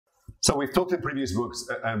So we've talked in previous books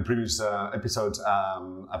and previous episodes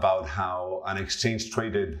about how an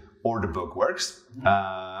exchange-traded order book works.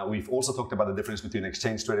 We've also talked about the difference between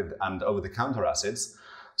exchange-traded and over-the-counter assets.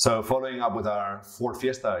 So following up with our Ford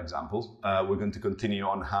Fiesta example, we're going to continue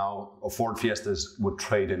on how Ford Fiestas would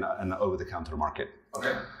trade in an over-the-counter market.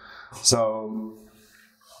 Okay. So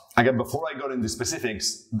again, before I go into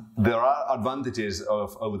specifics, there are advantages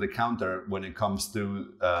of over-the-counter when it comes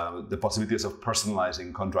to the possibilities of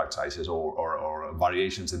personalizing contract sizes or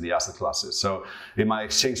variations in the asset classes. So in my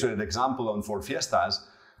exchange-traded example on Ford Fiestas,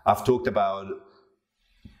 I've talked about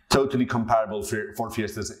totally comparable Ford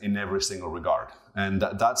Fiestas in every single regard. And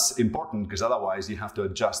that's important because otherwise you have to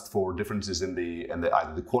adjust for differences in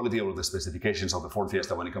either the quality or the specifications of the Ford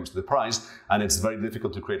Fiesta when it comes to the price, and it's very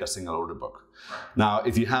difficult to create a single order book. Now,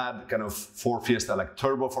 if you had kind of Ford Fiesta, like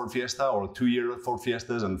turbo Ford Fiesta, or 2-year-old Ford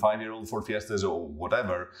Fiestas and 5-year-old Ford Fiestas or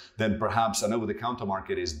whatever, then perhaps an over-the-counter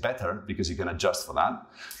market is better because you can adjust for that.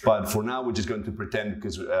 But for now, we're just going to pretend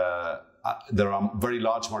because there are very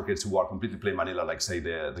large markets who are completely plain vanilla, like say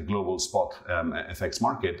the global spot FX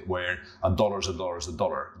market, where a dollar is a dollar is a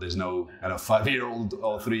dollar. There's no kind of 5-year-old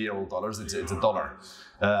or 3-year-old dollars. It's a dollar.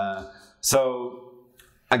 So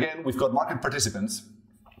again, we've got market participants.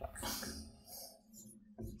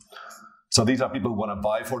 So these are people who want to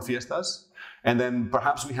buy Ford Fiestas, and then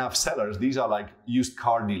perhaps we have sellers. These are like used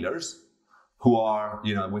car dealers who are,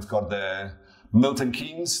 we've got the Milton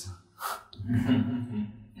Keynes.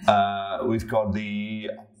 We've got the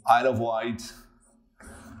Isle of Wight,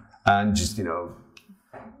 and just you've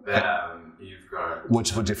got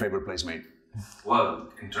what's your favorite place, mate? Well,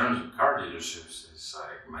 in terms of car dealerships, it's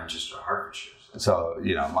like Manchester, Hertfordshire. So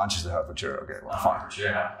Manchester, Hertfordshire. Okay, well, fine.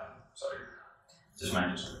 Yeah, sorry, just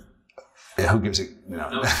Manchester. Yeah, who gives it?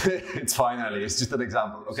 It's fine, Ali. It's just an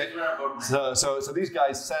example, okay? So these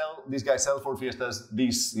guys sell Ford Fiestas.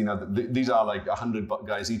 These are like 100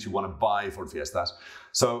 guys each who want to buy Ford Fiestas.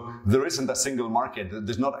 So there isn't a single market.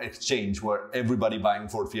 There's not an exchange where everybody buying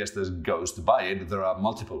Ford Fiestas goes to buy it. There are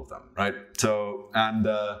multiple of them, right? So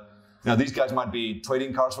these guys might be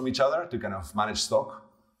trading cars from each other to kind of manage stock.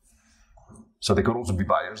 So they could also be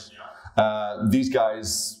buyers. These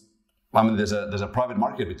guys, there's a private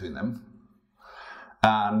market between them.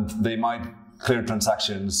 And they might clear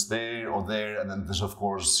transactions there or there, and then there's of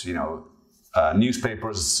course,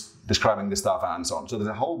 newspapers describing the stuff and so on. So there's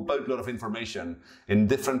a whole boatload of information in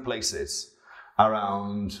different places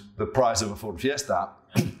around the price of a Ford Fiesta,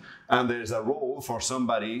 and there's a role for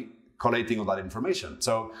somebody collating all that information.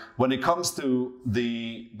 So when it comes to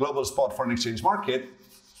the global spot foreign exchange market,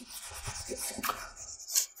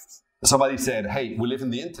 somebody said, hey, we live in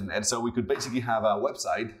the internet, so we could basically have a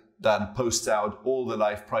website that posts out all the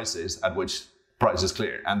live prices at which prices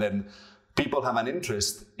clear. And then people have an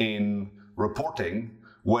interest in reporting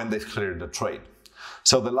when they've cleared the trade.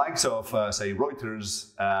 So the likes of, say,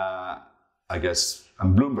 Reuters, I guess,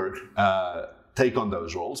 and Bloomberg take on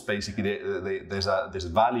those roles. Basically, there's a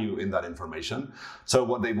value in that information. So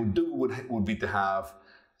what they would do would be to have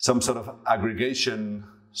some sort of aggregation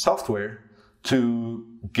software to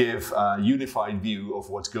give a unified view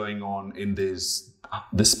of what's going on in this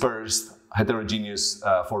dispersed, heterogeneous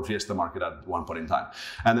Ford Fiesta market at one point in time.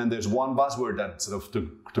 And then there's one buzzword that sort of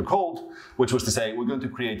took hold, which was to say, we're going to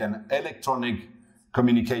create an electronic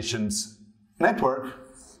communications network,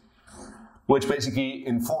 which basically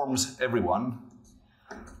informs everyone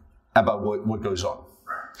about what goes on.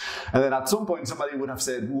 And then at some point, somebody would have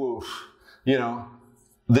said, whoa,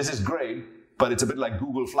 this is great, but it's a bit like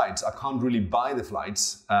Google Flights. I can't really buy the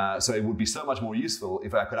flights, so it would be so much more useful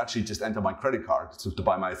if I could actually just enter my credit card to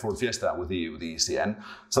buy my Ford Fiesta with the ECN.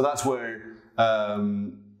 So that's where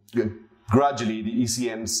gradually the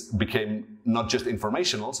ECNs became not just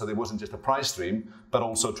informational, so there wasn't just a price stream, but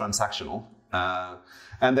also transactional.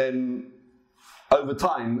 And then over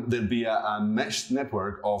time, there'll be a mesh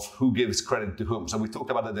network of who gives credit to whom. So we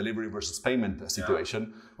talked about the delivery versus payment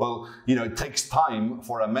situation. Yeah. Well, it takes time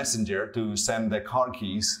for a messenger to send the car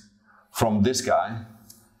keys from this guy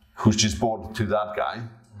who's just bought to that guy.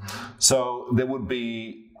 Mm-hmm. So there would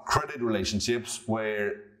be credit relationships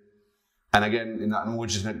where, and again, we're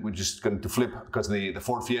just going to flip because the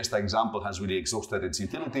Ford Fiesta example has really exhausted its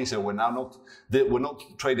utility. So we're not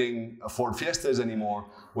trading Ford Fiestas anymore.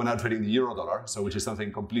 We're now trading the euro-dollar, so which is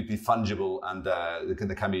something completely fungible and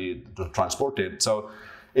that can be transported. So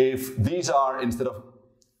if these are, instead of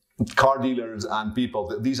car dealers and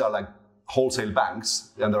people, these are like wholesale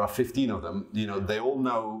banks, and there are 15 of them. They all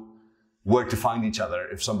know where to find each other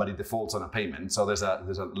if somebody defaults on a payment. So there's a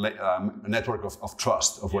network of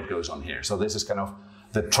trust of what goes on here. So this is kind of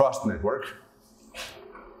the trust network.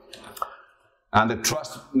 And the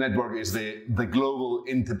trust network is the global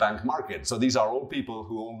interbank market. So these are all people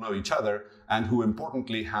who all know each other and who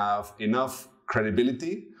importantly have enough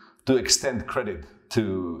credibility to extend credit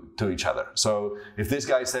to each other. So if this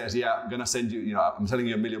guy says, yeah, I'm gonna send you, I'm selling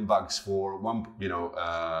you $1 million for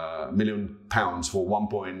 £1 million for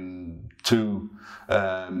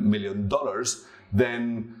 $1.2 million,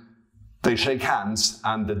 then they shake hands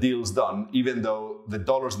and the deal's done, even though the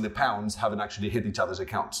dollars and the pounds haven't actually hit each other's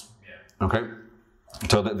accounts. Yeah. Okay?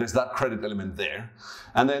 So there's that credit element there.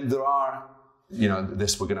 And then there are,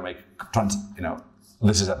 this we're gonna make,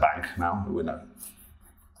 this is a bank now.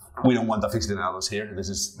 We don't want aficionados here. This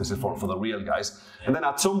is for the real guys. And then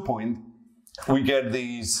at some point, we get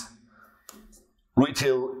these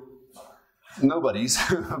retail nobodies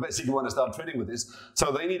who basically want to start trading with this.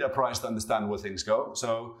 So they need a price to understand where things go.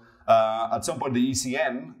 So at some point, the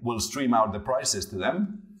ECN will stream out the prices to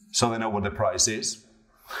them, so they know what the price is.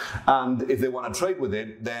 And if they want to trade with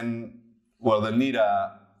it, then, well, they'll need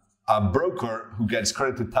a broker who gets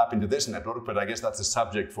credit to tap into this network, but I guess that's a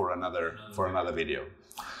subject for another video.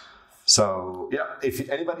 So yeah, if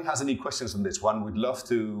anybody has any questions on this one, we'd love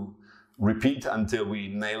to repeat until we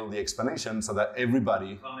nail the explanation so that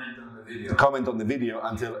everybody comment on the video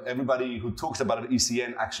until everybody who talks about an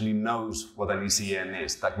ECN actually knows what an ECN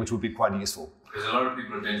is, which would be quite useful. Because a lot of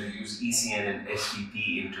people tend to use ECN and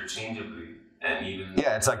STP interchangeably. And even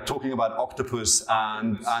it's like talking about octopus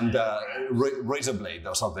and razor blade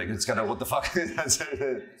or something. It's kind of what the fuck.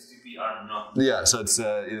 STP are not. Yeah, so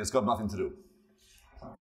it's got nothing to do.